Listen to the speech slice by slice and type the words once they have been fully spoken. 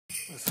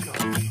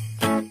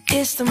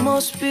It's the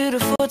most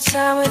beautiful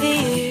time of the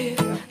year.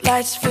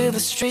 Lights fill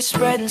the streets,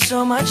 spreading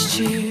so much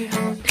cheer.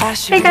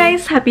 Hey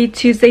guys, happy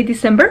Tuesday,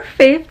 December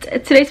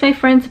 5th. Today's my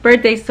friend's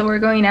birthday, so we're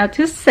going out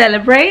to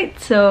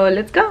celebrate. So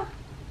let's go.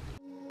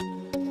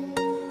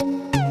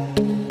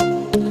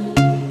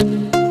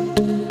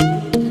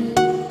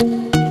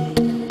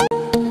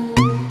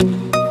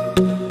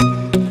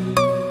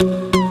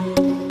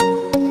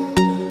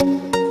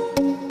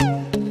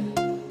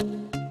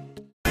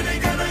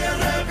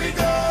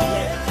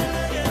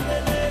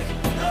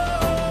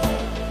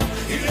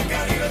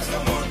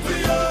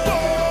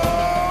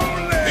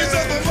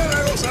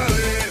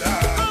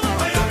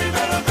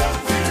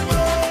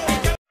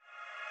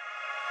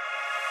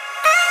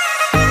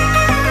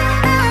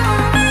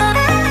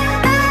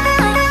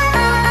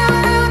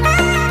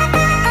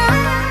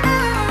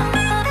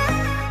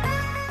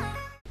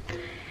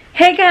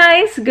 Hey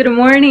guys, good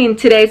morning.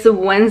 Today is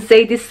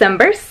Wednesday,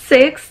 December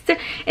 6th,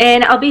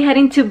 and I'll be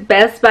heading to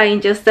Best Buy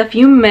in just a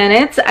few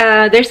minutes.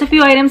 There's a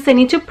few items I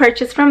need to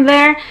purchase from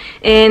there,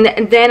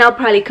 and then I'll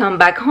probably come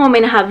back home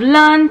and have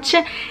lunch.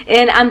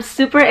 And I'm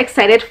super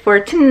excited for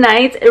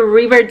tonight.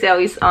 Riverdale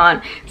is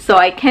on, so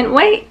I can't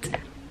wait.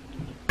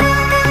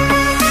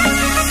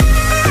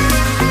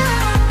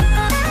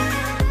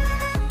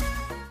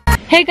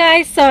 Hey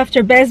guys, so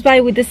after Best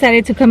Buy we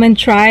decided to come and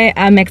try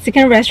a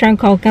Mexican restaurant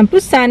called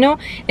Campuzano,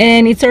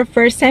 and it's our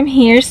first time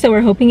here, so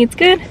we're hoping it's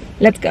good.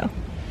 Let's go.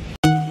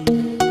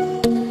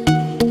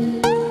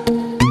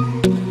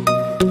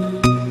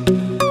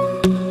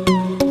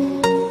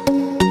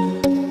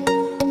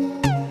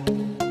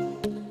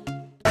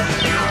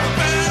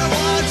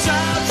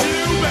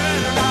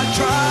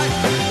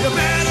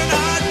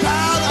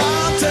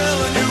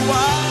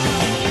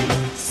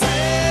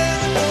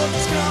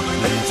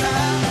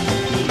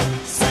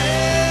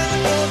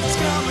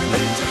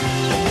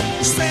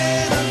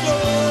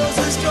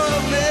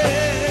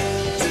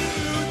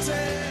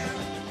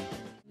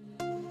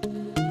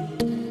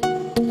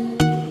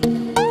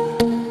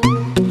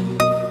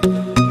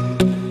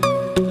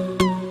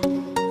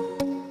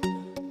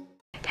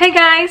 Hey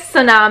guys,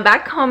 so now I'm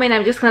back home and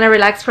I'm just gonna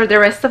relax for the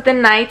rest of the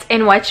night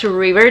and watch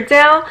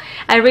Riverdale.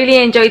 I really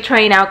enjoyed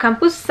trying out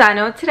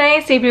Campuzano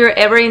today, so if you're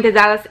ever in the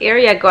Dallas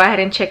area, go ahead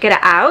and check it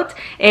out,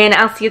 and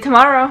I'll see you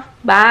tomorrow.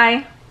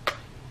 Bye!